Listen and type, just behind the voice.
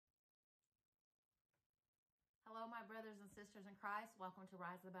brothers and sisters in Christ. Welcome to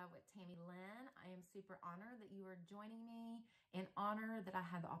Rise Above with Tammy Lynn. I am super honored that you are joining me and honored that I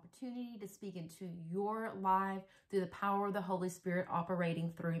have the opportunity to speak into your life through the power of the Holy Spirit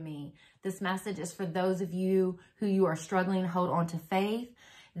operating through me. This message is for those of you who you are struggling to hold on to faith,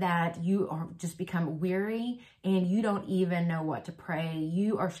 that you are just become weary and you don't even know what to pray.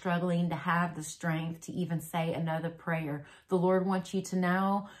 You are struggling to have the strength to even say another prayer. The Lord wants you to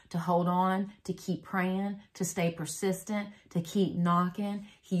know, to hold on, to keep praying, to stay persistent, to keep knocking.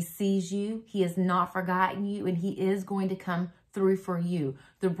 He sees you. He has not forgotten you, and He is going to come through for you.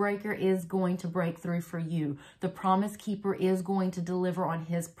 The breaker is going to break through for you. The promise keeper is going to deliver on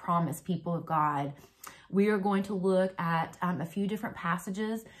His promise, people of God. We are going to look at a few different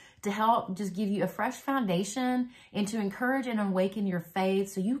passages to help just give you a fresh foundation and to encourage and awaken your faith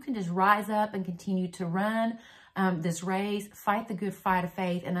so you can just rise up and continue to run this race, fight the good fight of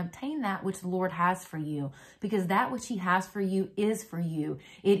faith, and obtain that which the Lord has for you. Because that which He has for you is for you.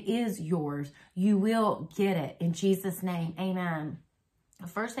 It is yours. You will get it in Jesus' name. Amen. The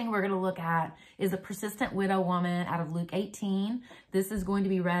first thing we're going to look at is a persistent widow woman out of Luke 18. This is going to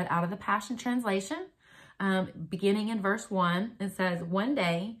be read out of the Passion Translation. Beginning in verse 1, it says, "One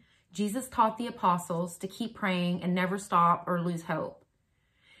day, Jesus taught the apostles to keep praying and never stop or lose hope.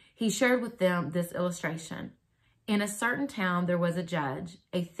 He shared with them this illustration. In a certain town, there was a judge,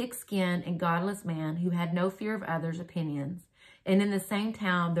 a thick-skinned and godless man who had no fear of others' opinions. And in the same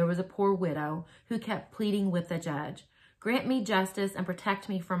town, there was a poor widow who kept pleading with the judge, 'Grant me justice and protect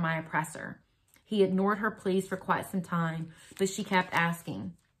me from my oppressor.' He ignored her pleas for quite some time, but she kept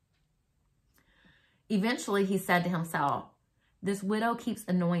asking. Eventually, he said to himself, 'This widow keeps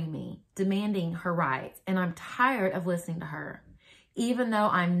annoying me, demanding her rights, and I'm tired of listening to her. Even though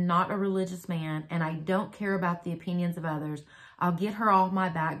I'm not a religious man and I don't care about the opinions of others, I'll get her off my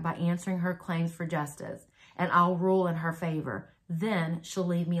back by answering her claims for justice, and I'll rule in her favor. Then she'll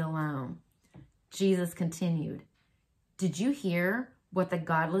leave me alone.' Jesus continued, 'Did you hear what the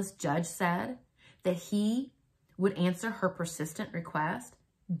godless judge said? That he would answer her persistent request?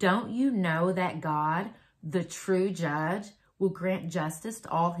 Don't you know that God, the true judge, will grant justice to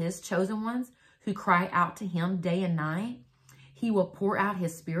all His chosen ones who cry out to Him day and night? He will pour out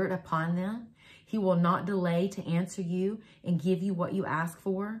His Spirit upon them. He will not delay to answer you and give you what you ask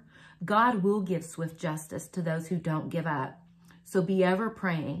for. God will give swift justice to those who don't give up. So be ever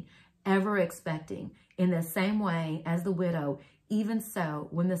praying, ever expecting. In the same way as the widow, even so,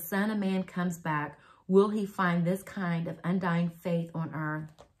 when the Son of Man comes back, will He find this kind of undying faith on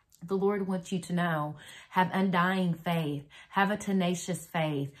earth?' The Lord wants you to know, have undying faith, have a tenacious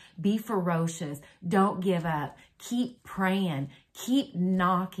faith, be ferocious, don't give up, keep praying, keep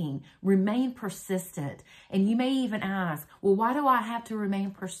knocking, remain persistent. And you may even ask, well, why do I have to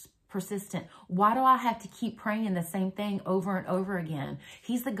remain persistent? Why do I have to keep praying the same thing over and over again?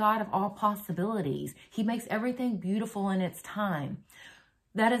 He's the God of all possibilities. He makes everything beautiful in its time.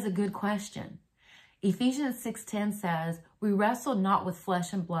 That is a good question. Ephesians 6:10 says, "We wrestle not with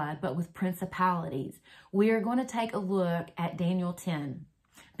flesh and blood, but with principalities." We are going to take a look at Daniel 10,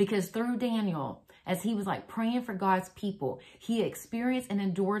 because through Daniel, as he was like praying for God's people, he experienced and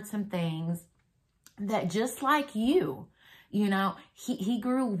endured some things that, just like you, he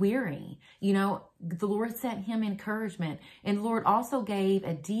grew weary. The Lord sent him encouragement, and the Lord also gave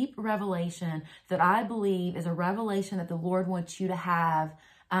a deep revelation that I believe is a revelation that the Lord wants you to have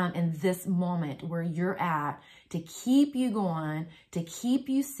in this moment where you're at, to keep you going, to keep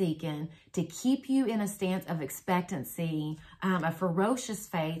you seeking, to keep you in a stance of expectancy, a ferocious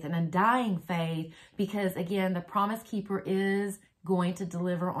faith, an undying faith, because again, the promise keeper is going to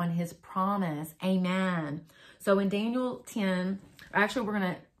deliver on His promise. Amen. So in Daniel 10, actually we're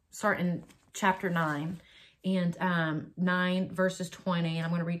going to start in chapter 9 and 9 verses 20, and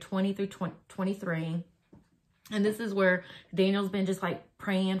I'm going to read 20 through 23. And this is where Daniel's been just like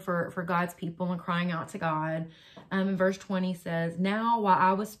praying for God's people and crying out to God. And verse 20 says, "Now while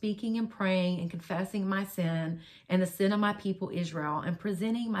I was speaking and praying and confessing my sin and the sin of my people Israel, and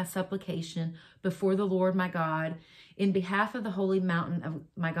presenting my supplication before the Lord my God in behalf of the holy mountain of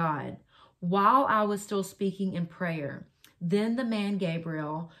my God, while I was still speaking in prayer, then the man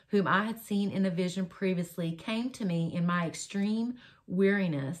Gabriel, whom I had seen in a vision previously, came to me in my extreme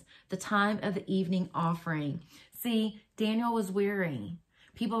weariness, the time of the evening offering." See, Daniel was weary.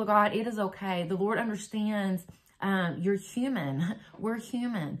 People of God, it is okay. The Lord understands you're human. We're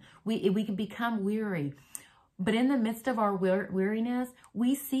human. We can become weary. But in the midst of our weariness,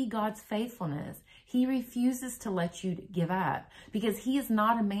 we see God's faithfulness. He refuses to let you give up because he is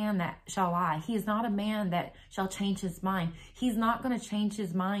not a man that shall lie. He is not a man that shall change his mind. He's not going to change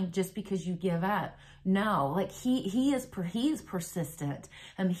his mind just because you give up. No, like he is persistent.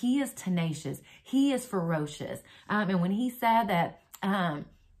 He is tenacious. He is ferocious. And when he said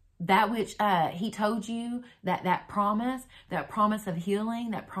that which he told you, that promise of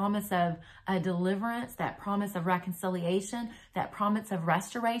healing, that promise of deliverance, that promise of reconciliation, that promise of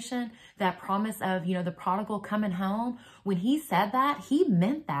restoration, that promise of, the prodigal coming home, when he said that, he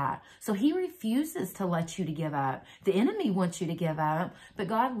meant that. So he refuses to let you to give up. The enemy wants you to give up, but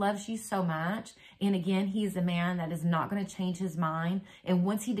God loves you so much. And again, he is a man that is not going to change his mind. And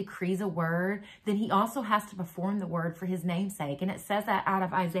once he decrees a word, then he also has to perform the word for his namesake. And it says that out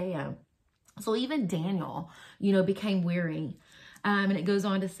of Isaiah. So even Daniel, became weary. And it goes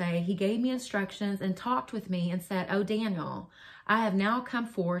on to say, he gave me instructions and talked with me and said, "Oh, Daniel, I have now come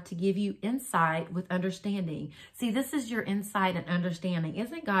forth to give you insight with understanding." See, this is your insight and understanding.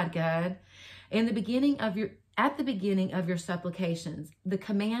 Isn't God good? At the beginning of your supplications, the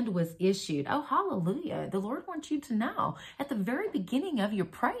command was issued. Oh, hallelujah. The Lord wants you to know at the very beginning of your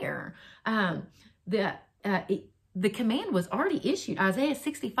prayer, the command was already issued. Isaiah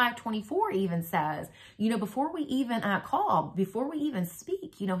 65:24 even says, before we even call, before we even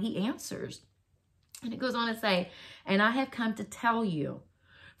speak, he answers. And it goes on to say, "And I have come to tell you,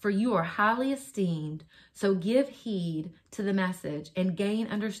 for you are highly esteemed, so give heed to the message and gain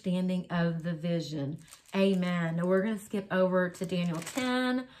understanding of the vision." Amen. Now we're going to skip over to Daniel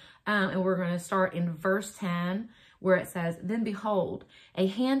 10, and we're going to start in verse 10, where it says, "Then behold, a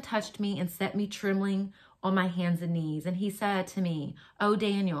hand touched me and set me trembling on my hands and knees. And he said to me, 'O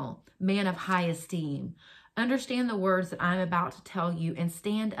Daniel, man of high esteem, understand the words that I'm about to tell you and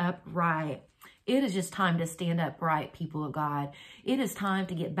stand upright.'" It is just time to stand upright, people of God. It is time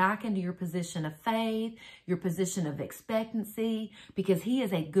to get back into your position of faith, your position of expectancy, because he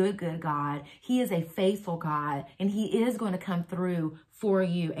is a good, good God. He is a faithful God, and he is going to come through for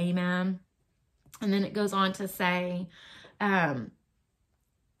you. Amen. And then it goes on to say, where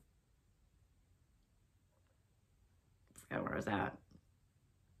was that?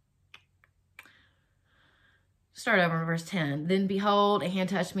 Start over in verse 10. "Then behold, a hand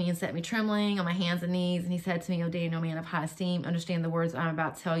touched me and set me trembling on my hands and knees. And he said to me, 'O Daniel, man of high esteem, understand the words I'm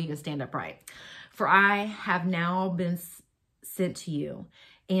about to tell you and stand upright. For I have now been sent to you.'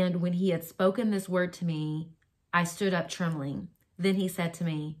 And when he had spoken this word to me, I stood up trembling. Then he said to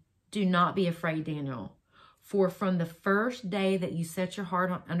me, 'Do not be afraid, Daniel. For from the first day that you set your heart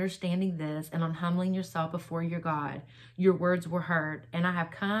on understanding this and on humbling yourself before your God, your words were heard, and I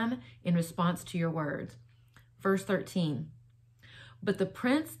have come in response to your words.'" Verse 13, "But the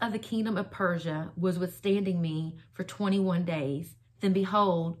prince of the kingdom of Persia was withstanding me for 21 days. Then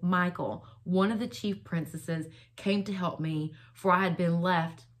behold, Michael, one of the chief princesses, came to help me, for I had been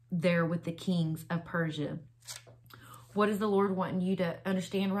left there with the kings of Persia." What is the Lord wanting you to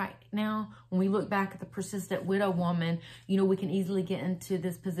understand right now? When we look back at the persistent widow woman, we can easily get into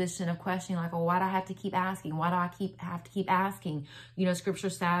this position of questioning, like, "Oh, why do I have to keep asking? Why do I have to keep asking?" Scripture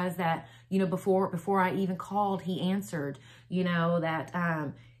says that, before I even called, he answered,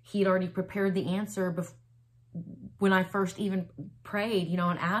 that he'd already prepared the answer when I first even prayed,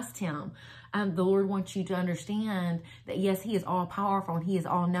 and asked him. The Lord wants you to understand that, yes, he is all powerful and he is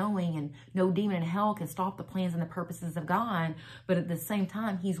all knowing, and no demon in hell can stop the plans and the purposes of God. But at the same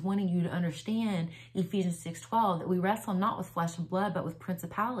time, he's wanting you to understand Ephesians 6:12, that we wrestle not with flesh and blood, but with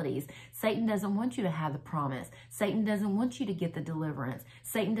principalities. Satan doesn't want you to have the promise. Satan doesn't want you to get the deliverance.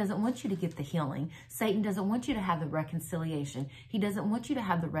 Satan doesn't want you to get the healing. Satan doesn't want you to have the reconciliation. He doesn't want you to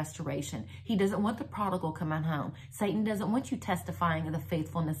have the restoration. He doesn't want the prodigal coming home. Satan doesn't want you testifying of the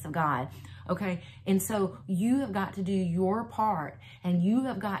faithfulness of God. Okay, and so you have got to do your part, and you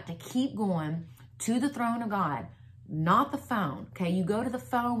have got to keep going to the throne of God, not the phone. Okay, you go to the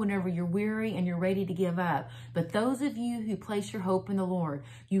phone whenever you're weary and you're ready to give up. But those of you who place your hope in the Lord,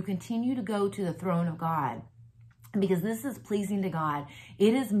 you continue to go to the throne of God, because this is pleasing to God.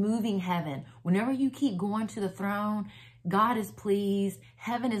 It is moving heaven. Whenever you keep going to the throne, God is pleased.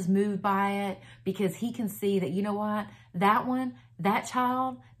 Heaven is moved by it, because he can see that, you know what, that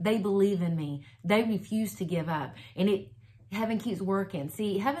child, they believe in me. They refuse to give up. And heaven keeps working.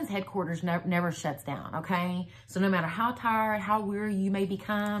 See, heaven's headquarters never shuts down, okay? So no matter how tired, how weary you may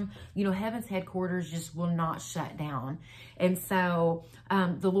become, heaven's headquarters just will not shut down. And so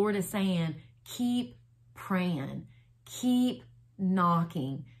the Lord is saying, keep praying, keep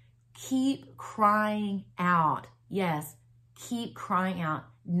knocking, keep crying out. Yes, keep crying out.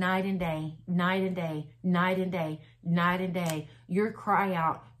 night and day, night and day, night and day, night and day. Your cry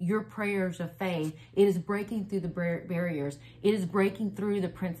out, your prayers of faith, it is breaking through the barriers. It is breaking through the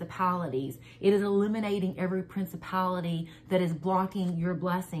principalities. It is eliminating every principality that is blocking your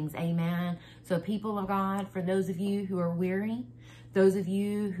blessings. Amen. So people of God, for those of you who are weary, those of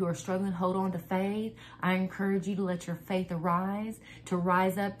you who are struggling to hold on to faith, I encourage you to let your faith arise, to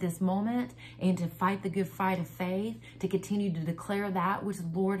rise up this moment and to fight the good fight of faith, to continue to declare that which the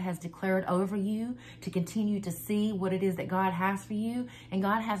Lord has declared over you, to continue to see what it is that God has for you. And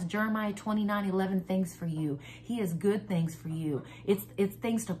God has Jeremiah 29:11 things for you. He has good things for you. It's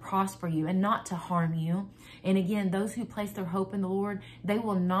things to prosper you and not to harm you. And again, those who place their hope in the Lord, they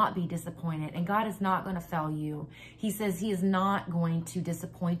will not be disappointed. And God is not going to fail you. He says he is not going to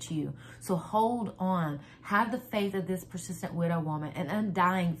disappoint you. So hold on. Have the faith of this persistent widow woman, an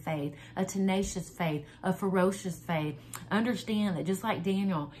undying faith, a tenacious faith, a ferocious faith. Understand that just like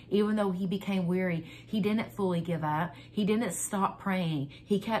Daniel, even though he became weary, he didn't fully give up. He didn't stop praying.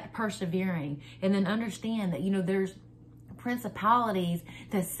 He kept persevering. And then understand that, there's principalities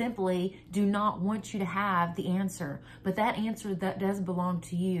that simply do not want you to have the answer, but that answer that does belong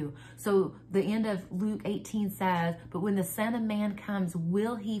to you. So the end of Luke 18 says, but when the Son of Man comes,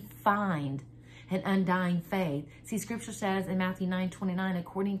 will he find an undying faith? See, scripture says in Matthew 9:29,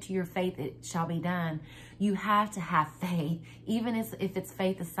 according to your faith, it shall be done. You have to have faith, even if it's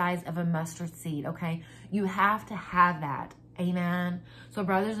faith the size of a mustard seed, okay? You have to have that. Amen. So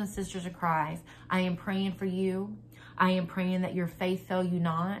brothers and sisters in Christ, I am praying for you. I am praying that your faith fail you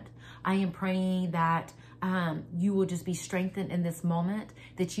not. I am praying that you will just be strengthened in this moment,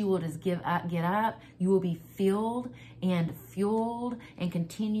 that you will just get up. You will be filled and fueled and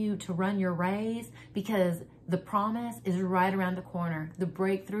continue to run your race, because the promise is right around the corner. The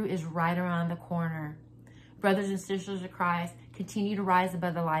breakthrough is right around the corner. Brothers and sisters of Christ, continue to rise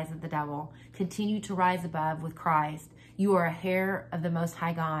above the lies of the devil. Continue to rise above with Christ. You are a heir of the Most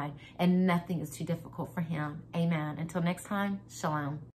High God, and nothing is too difficult for him. Amen. Until next time, shalom.